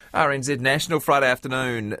RNZ National Friday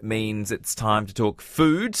afternoon means it's time to talk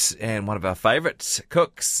food, and one of our favourite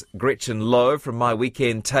cooks, Gretchen Lowe from My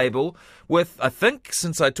Weekend Table, with, I think,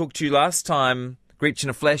 since I talked to you last time, Gretchen,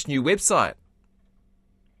 a flash new website.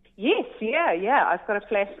 Yes, yeah. I've got a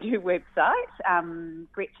flash new website,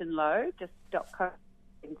 Gretchen Lowe, just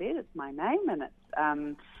 .co.nz is my name, and it's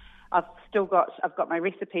I've got my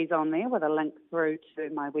recipes on there with a link through to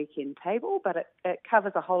My Weekend Table, but it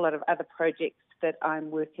covers a whole lot of other projects that I'm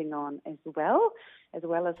working on as well as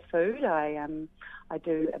food. I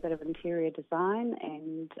do a bit of interior design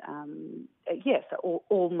and so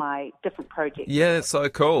all my different projects. Yeah, that's so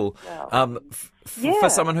cool. Well, For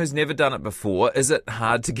someone who's never done it before, is it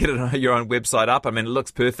hard to get your own website up? I mean, it looks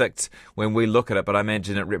perfect when we look at it, but I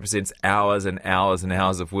imagine it represents hours and hours and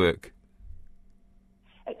hours of work.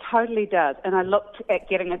 It totally does. And I looked at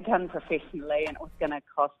getting it done professionally, and it was going to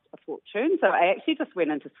cost a fortune. So I actually just went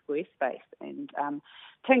into Squarespace and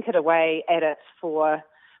tinkered away at it for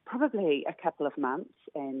probably a couple of months.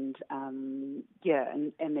 And then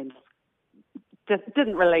just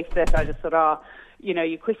didn't release it. I just thought,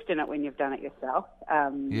 you question it when you've done it yourself.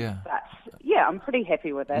 But yeah, I'm pretty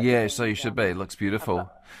happy with it. Yeah, so you should be. It looks beautiful.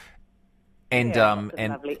 And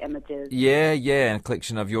lovely images. And a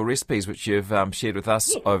collection of your recipes, which you've shared with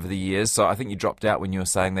us over the years. So I think you dropped out when you were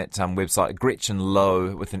saying that website, Gretchen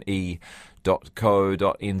Lowe with an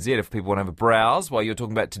e.co.nz, if people want to have a browse while you're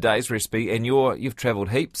talking about today's recipe. And you've travelled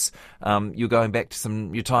heaps. You're going back to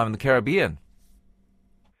your time in the Caribbean.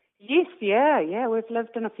 Yes, yeah. We've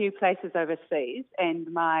lived in a few places overseas,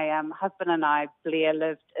 and my husband and I, Blair,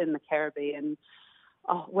 lived in the Caribbean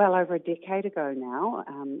well over a decade ago now.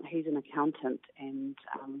 He's an accountant and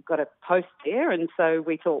got a post there, and so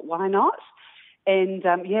we thought, why not? And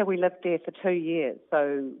we lived there for 2 years.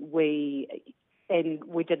 So we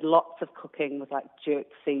did lots of cooking with like jerk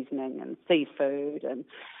seasoning and seafood and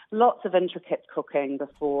lots of intricate cooking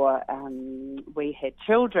before we had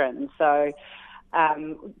children. So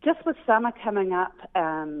just with summer coming up,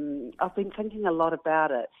 I've been thinking a lot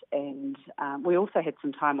about it, and we also had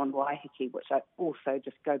some time on Waiheke, which I also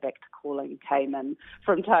just go back to calling Cayman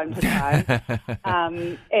from time to time.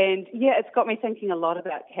 It's got me thinking a lot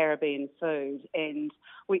about Caribbean food. And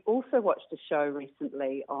we also watched a show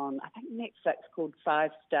recently on, I think, Netflix called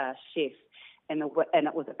 5-Star Chef. And it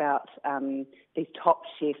was about these top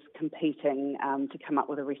chefs competing to come up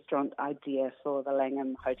with a restaurant idea for the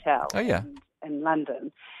Langham Hotel in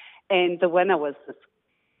London. And the winner was this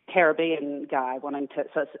Caribbean guy wanting to.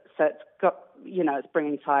 So it's got, it's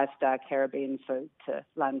bringing 5-star Caribbean food to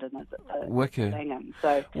London as Wicked. Langham.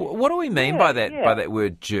 So what do we mean by that? By that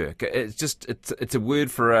word jerk? It's just it's a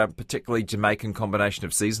word for a particularly Jamaican combination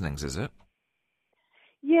of seasonings, is it?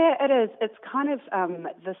 Yeah, it is. It's kind of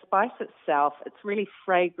the spice itself. It's really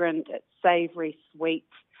fragrant. It's savoury, sweet.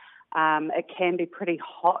 It can be pretty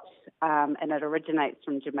hot, and it originates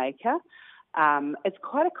from Jamaica. It's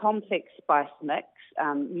quite a complex spice mix.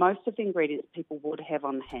 Most of the ingredients people would have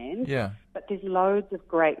on hand. Yeah. But there's loads of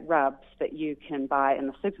great rubs that you can buy in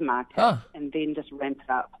the supermarket and then just ramp it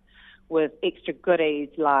up with extra goodies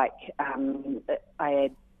like I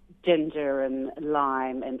add ginger and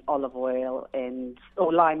lime and olive oil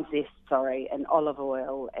or lime zest, and olive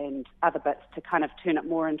oil and other bits to kind of turn it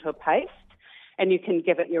more into a paste. And you can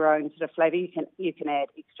give it your own sort of flavour. You can add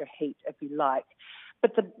extra heat if you like.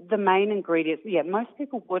 But the main ingredients, most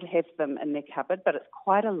people would have them in their cupboard, but it's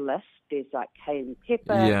quite a list. There's like cayenne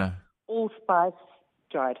pepper, allspice,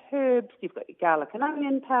 dried herbs. You've got your garlic and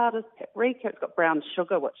onion powders, paprika. It's got brown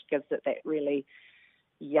sugar, which gives it that really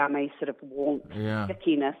yummy sort of warmth,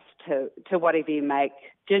 stickiness to whatever you make.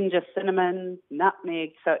 Ginger, cinnamon,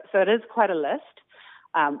 nutmeg. So it is quite a list,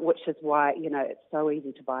 which is why, it's so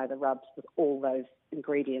easy to buy the rubs with all those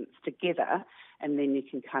ingredients together, and then you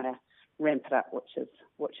can kind of ramp it up, which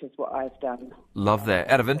is what I've done. Love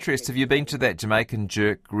that. Out of interest, have you been to that Jamaican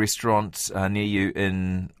jerk restaurant near you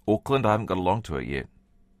in Auckland? I haven't got along to it yet.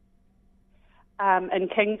 In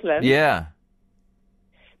Kingsland? Yeah.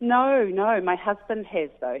 No, my husband has,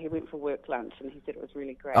 though. He went for work lunch and he said it was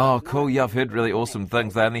really great. Oh, cool. Yeah, I've heard really awesome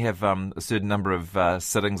things. They only have a certain number of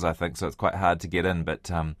sittings, I think, so it's quite hard to get in, but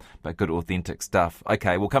good authentic stuff.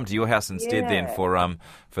 Okay, we'll come to your house instead then for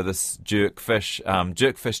this jerk fish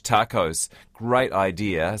tacos. Great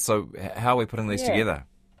idea. So how are we putting these together?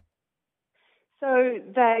 So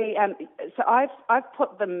I've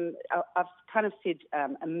put them, I've kind of said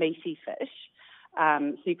a meaty fish.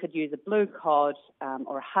 So you could use a blue cod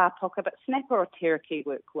or a hātoka, but snapper or teriyaki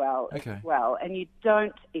work well as well. And you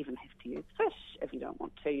don't even have to use fish if you don't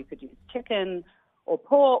want to. You could use chicken or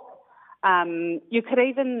pork. You could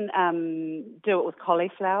even do it with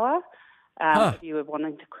cauliflower. If you were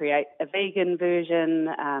wanting to create a vegan version,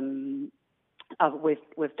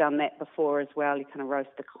 we've done that before as well. You kind of roast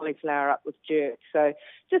the cauliflower up with jerk. So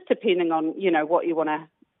just depending on, what you want to,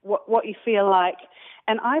 what you feel like.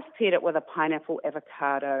 And I've paired it with a pineapple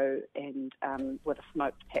avocado and with a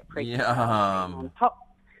smoked paprika on top.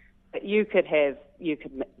 But you could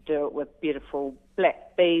do it with beautiful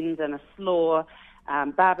black beans and a slaw.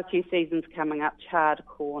 Barbecue season's coming up. Charred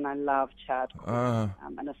corn, I love charred corn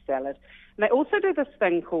in a salad. And they also do this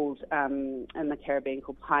thing called in the Caribbean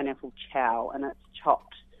called pineapple chow, and it's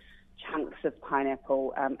chopped chunks of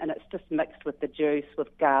pineapple, and it's just mixed with the juice with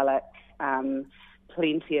garlic,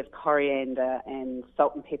 plenty of coriander and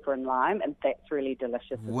salt and pepper and lime, and that's really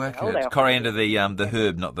delicious. Wicked. Coriander, the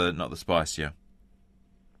herb, not the spice, yeah.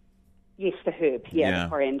 Yes, the herb, the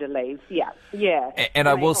coriander leaves, yeah. And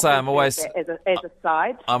I will say, I'm always as a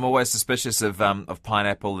side. I'm always suspicious of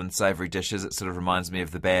pineapple in savoury dishes. It sort of reminds me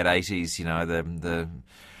of the bad '80s,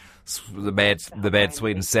 the bad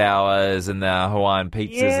sweet and sours and the Hawaiian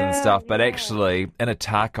pizzas and stuff. But actually, in a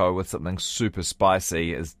taco with something super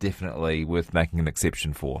spicy is definitely worth making an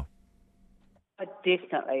exception for.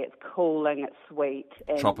 Definitely, it's cooling, it's sweet,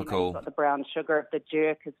 and tropical. You've got the brown sugar of the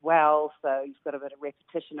jerk as well, so you've got a bit of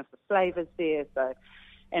repetition of the flavours there. So,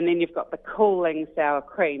 and then you've got the cooling sour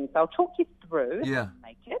cream. So I'll talk you through how to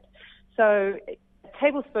make it. So a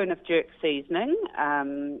tablespoon of jerk seasoning.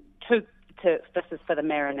 This is for the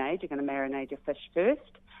marinade. You're going to marinate your fish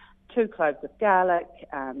first. 2 cloves of garlic,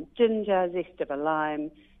 ginger, zest of a lime.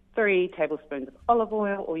 3 tablespoons of olive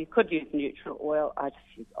oil, or you could use neutral oil. I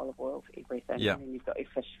just use olive oil for everything. Yeah. And then you've got your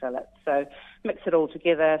fish fillet. So mix it all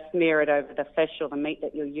together, smear it over the fish or the meat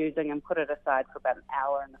that you're using, and put it aside for about an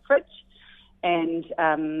hour in the fridge. And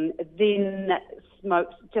then smoke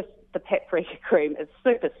just the paprika cream. It's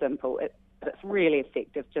super simple. It's really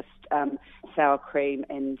effective, just sour cream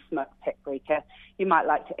and smoked paprika. You might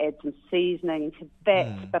like to add some seasoning to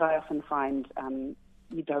that, but I often find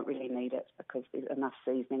you don't really need it because there's enough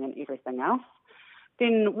seasoning and everything else.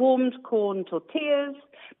 Then warmed corn tortillas.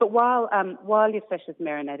 But while your fish is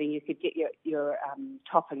marinating, you could get your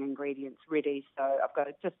topping ingredients ready. So I've got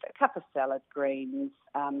just a cup of salad greens.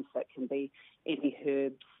 So it can be any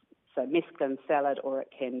herbs, so mesclun salad, or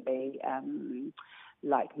it can be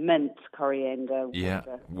like mint, coriander. Yeah,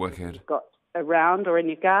 wicked. You've got around or in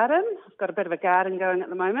your garden. I've got a bit of a garden going at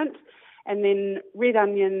the moment. And then red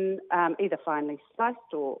onion, either finely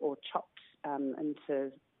sliced or chopped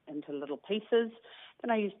into little pieces.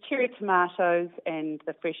 Then I use cherry tomatoes and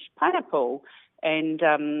the fresh pineapple and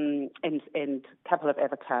a couple of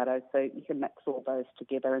avocados. So you can mix all those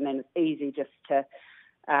together, and then it's easy just to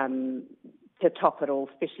top it all,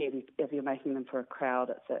 especially if you're making them for a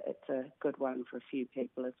crowd. It's a good one for a few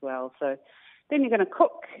people as well. So then you're going to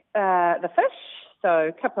cook the fish. So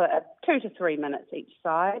a couple of 2 to 3 minutes each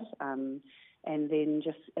side, and then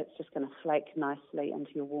it's just going to flake nicely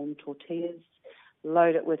into your warm tortillas.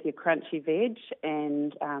 Load it with your crunchy veg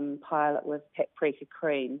and pile it with paprika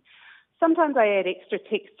cream. Sometimes I add extra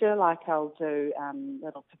texture, like I'll do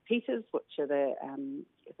little pepitas, which are the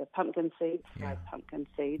pumpkin seeds, fried pumpkin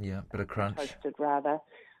seeds. Yeah, bit of crunch. Toasted rather,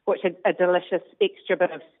 which are a delicious extra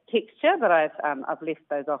bit of texture, but I've left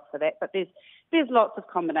those off for that. But there's lots of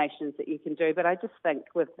combinations that you can do. But I just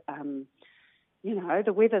think with the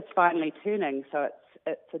weather's finally turning, so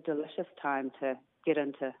it's a delicious time to get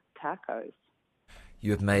into tacos.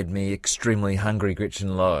 You have made me extremely hungry,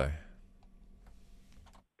 Gretchen Lowe.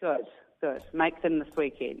 Good. Make them this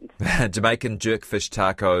weekend. Jamaican jerkfish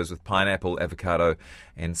tacos with pineapple, avocado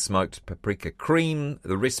and smoked paprika cream.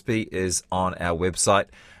 The recipe is on our website,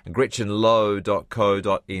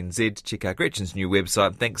 gretchenlowe.co.nz. Check out Gretchen's new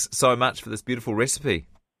website. Thanks so much for this beautiful recipe.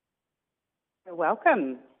 You're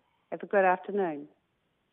welcome. Have a good afternoon.